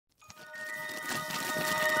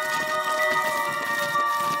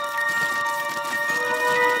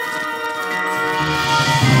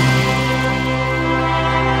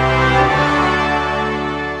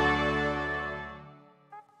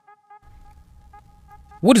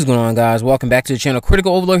What is going on, guys? Welcome back to the channel.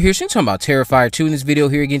 Critical Overlord here. So we're talking about Terrifier 2 in this video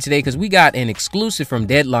here again today because we got an exclusive from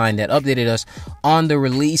Deadline that updated us on the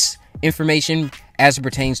release information as it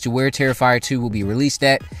pertains to where Terrifier 2 will be released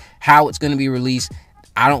at, how it's going to be released.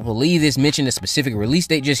 I don't believe this mentioned a specific release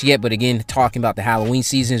date just yet, but again, talking about the Halloween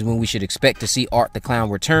season is when we should expect to see Art the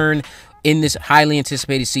Clown return in this highly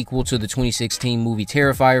anticipated sequel to the 2016 movie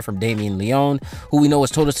Terrifier from Damien Leone, who we know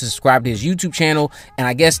has told us to subscribe to his YouTube channel, and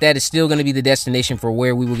I guess that is still going to be the destination for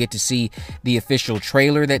where we will get to see the official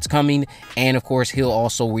trailer that's coming, and of course, he'll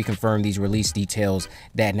also reconfirm these release details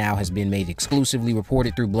that now has been made exclusively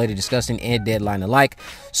reported through Bloody Disgusting and Deadline alike.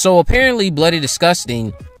 So apparently, Bloody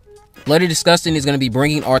Disgusting is going to be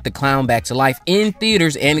bringing Art the Clown back to life in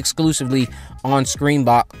theaters and exclusively on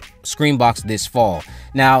Screenbox this fall.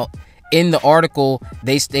 Now, in the article,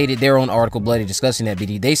 they stated their own article, Bloody Disgusting, that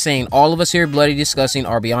BD. They saying, all of us here at Bloody Disgusting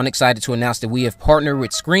are beyond excited to announce that we have partnered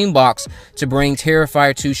with Screenbox to bring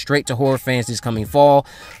Terrifier 2 straight to horror fans this coming fall.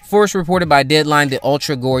 First reported by Deadline, the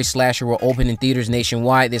ultra-gory slasher will open in theaters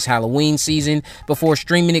nationwide this Halloween season before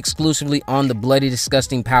streaming exclusively on the Bloody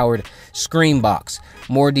Disgusting-powered Screenbox.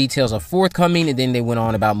 More details are forthcoming, and then they went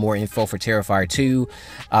on about more info for Terrifier 2.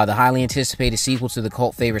 The highly anticipated sequel to the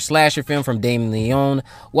cult favorite slasher film from Damien Leone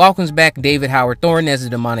welcomes back David Howard Thornton as the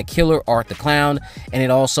demonic killer, Art the Clown, and it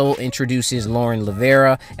also introduces Lauren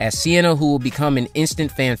Rivera as Sienna, who will become an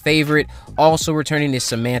instant fan favorite. Also returning is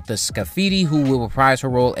Samantha Scafidi, who will reprise her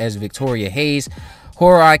role as Victoria Hayes.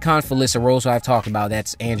 Horror icon Felissa Rose, who I've talked about,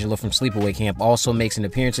 that's Angela from Sleepaway Camp, also makes an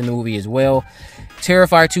appearance in the movie as well.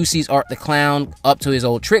 Terrifier 2 sees Art the Clown up to his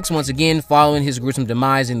old tricks once again, following his gruesome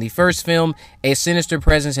demise in the first film. A sinister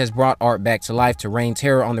presence has brought Art back to life to rain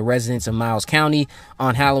terror on the residents of Miles County.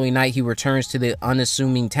 On Halloween night, he returns to the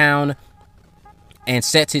unassuming town and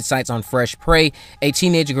sets his sights on fresh prey, a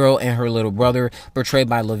teenage girl and her little brother, portrayed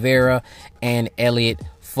by Rivera and Elliot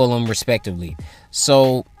Fulham, respectively.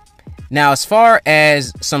 So, now, as far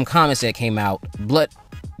as some comments that came out,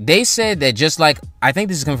 they said that just like, I think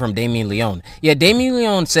this is coming from Damien Leone. Yeah, Damien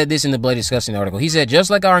Leone said this in the Bloody Disgusting article. He said, just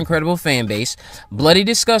like our incredible fan base, Bloody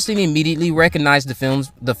Disgusting immediately recognized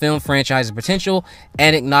the film franchise's potential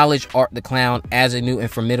and acknowledged Art the Clown as a new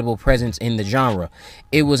and formidable presence in the genre.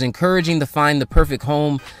 It was encouraging to find the perfect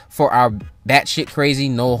home for our batshit crazy,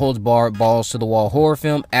 no-holds-barred, balls-to-the-wall horror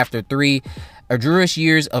film after 3 arduous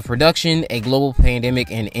years of production, a global pandemic,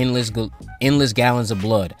 and endless gallons of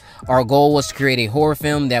blood. Our goal was to create a horror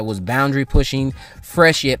film that was boundary-pushing,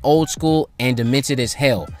 fresh yet old school, and demented as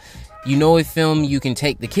hell. You know, a film you can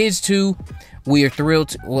take the kids to. We are thrilled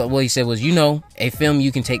to, what he said was, you know, a film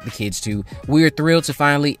you can take the kids to. We are thrilled to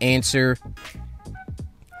finally answer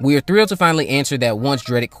that once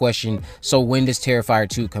dreaded question. So when does Terrifier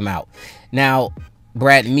 2 come out? Now,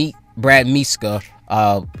 Brad Miska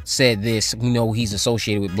said this. We know he's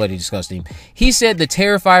associated with Bloody Disgusting. He said the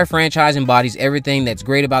Terrifier franchise embodies everything that's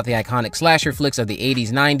great about the iconic slasher flicks of the 80s,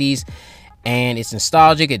 90s, and it's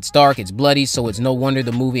nostalgic, it's dark, it's bloody, so it's no wonder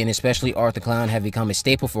the movie and especially Art the Clown have become a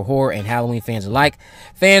staple for horror and Halloween fans alike.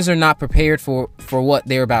 Fans are not prepared for what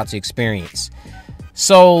they're about to experience.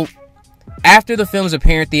 So, after the film's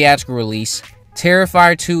apparent theatrical release,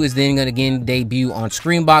 Terrifier 2 is then going to again debut on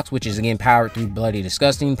Screenbox, which is again powered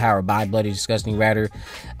by Bloody Disgusting, rather.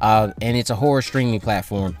 And it's a horror streaming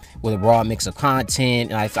platform with a broad mix of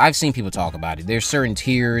content. And I've seen people talk about it. There's certain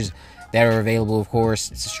tiers that are available, of course.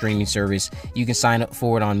 It's a streaming service. You can sign up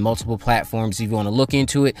for it on multiple platforms if you want to look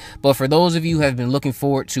into it. But for those of you who have been looking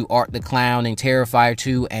forward to Art the Clown and Terrifier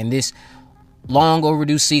 2 and this long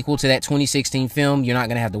overdue sequel to that 2016 film, you're not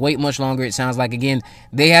going to have to wait much longer. It sounds like, again,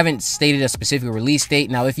 they haven't stated a specific release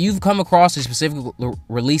date. Now, if you've come across a specific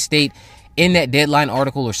release date in that Deadline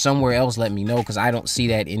article or somewhere else, let me know, because I don't see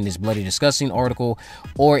that in this Bloody Disgusting article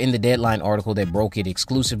or in the Deadline article that broke it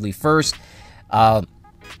exclusively first.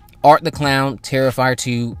 Art the Clown, Terrifier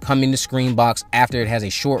 2 coming to Screenbox after it has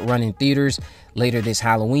a short run in theaters later this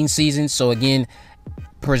Halloween season. So again,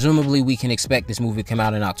 presumably we can expect this movie to come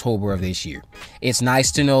out in October of this year. It's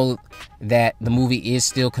nice to know that the movie is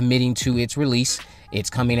still committing to its release.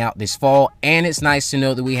 It's coming out this fall, and it's nice to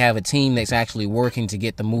know that we have a team that's actually working to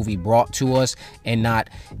get the movie brought to us and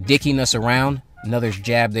not dicking us around. Another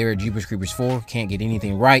jab there at Jeepers Creepers 4. Can't get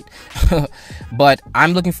anything right. But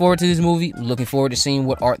I'm looking forward to this movie. Looking forward to seeing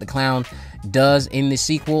what Art the Clown does in the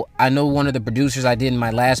sequel. I know one of the producers I did in my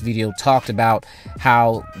last video talked about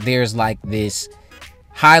how there's like this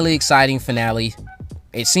highly exciting finale.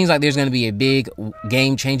 It seems like there's going to be a big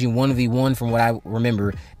game-changing 1v1 from what I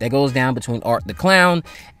remember that goes down between Art the Clown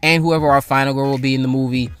and whoever our final girl will be in the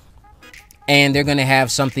movie. And they're going to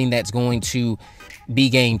have something that's going to be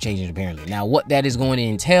game changing apparently. Now what that is going to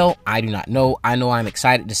entail, I do not know. I know I'm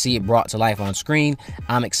excited to see it brought to life on screen.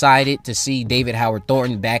 I'm excited to see David Howard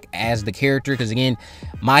Thornton back as the character, because again,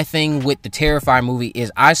 my thing with the Terrifier movie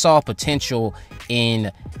is I saw potential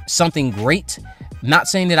in something great. Not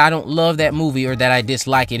saying that I don't love that movie or that I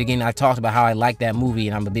dislike it. Again, I talked about how I like that movie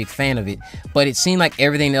and I'm a big fan of it, but it seemed like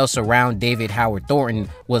everything else around David Howard Thornton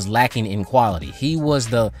was lacking in quality. He was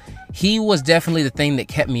definitely the thing that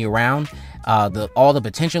kept me around. All the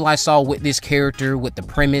potential I saw with this character, with the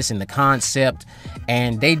premise and the concept,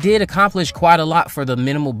 and they did accomplish quite a lot for the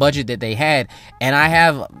minimal budget that they had. And I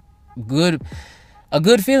have a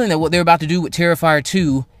good feeling that what they're about to do with Terrifier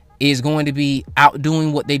 2 is going to be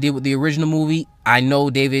outdoing what they did with the original movie. I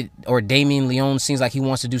know Damien Leone seems like he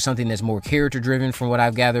wants to do something that's more character driven from what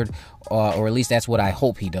I've gathered, or at least that's what I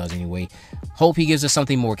hope he does anyway. Hope he gives us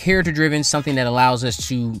something more character driven, something that allows us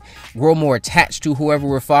to grow more attached to whoever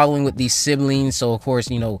we're following with these siblings. So of course,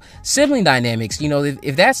 sibling dynamics,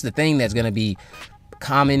 if that's the thing that's going to be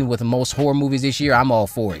common with most horror movies this year, I'm all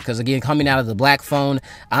for it. Because again, coming out of the black phone,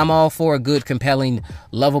 I'm all for a good, compelling,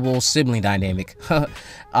 lovable sibling dynamic.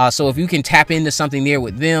 So if you can tap into something there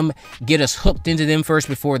with them, get us hooked into them first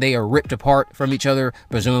before they are ripped apart from each other,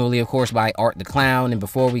 presumably of course by Art the Clown, and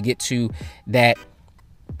before we get to that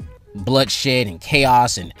bloodshed and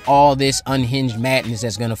chaos and all this unhinged madness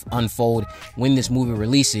that's going to unfold when this movie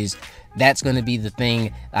releases, that's going to be the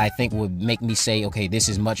thing I think would make me say, okay, this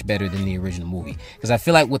is much better than the original movie. Because I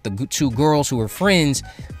feel like with the two girls who were friends,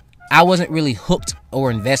 I wasn't really hooked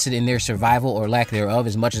or invested in their survival or lack thereof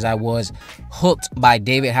as much as I was hooked by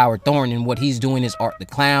David Howard Thornton and what he's doing as Art the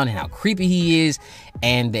Clown and how creepy he is,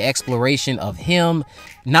 and the exploration of him,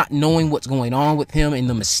 not knowing what's going on with him and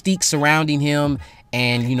the mystique surrounding him,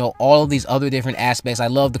 and all of these other different aspects. I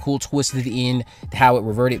love the cool twist at the end, how it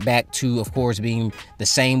reverted back to, of course, being the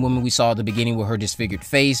same woman we saw at the beginning with her disfigured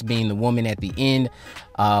face, being the woman at the end.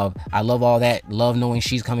 I love all that. Love knowing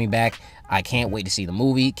she's coming back. I can't wait to see the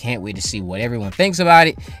movie. Can't wait to see what everyone thinks about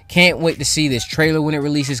it. Can't wait to see this trailer when it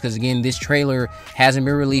releases, because again, this trailer hasn't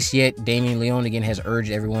been released yet. Damien Leone again has urged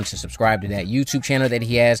everyone to subscribe to that YouTube channel that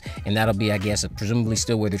he has, and that'll be, I guess, presumably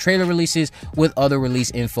still where the trailer releases, with other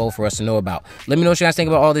release info for us to know about. Let me know what you guys think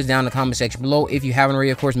about all this down in the comment section below. If you haven't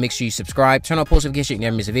already, of course, make sure you subscribe, turn on post notifications so you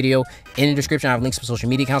never miss a video. In the description, I have links for social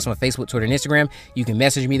media accounts on my Facebook, Twitter, and Instagram. You can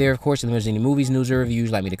message me there, of course, if there's any movies, news, or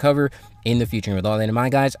reviews you'd like me to cover in the future. And with all that in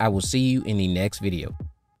mind, guys, I will see you in the next video.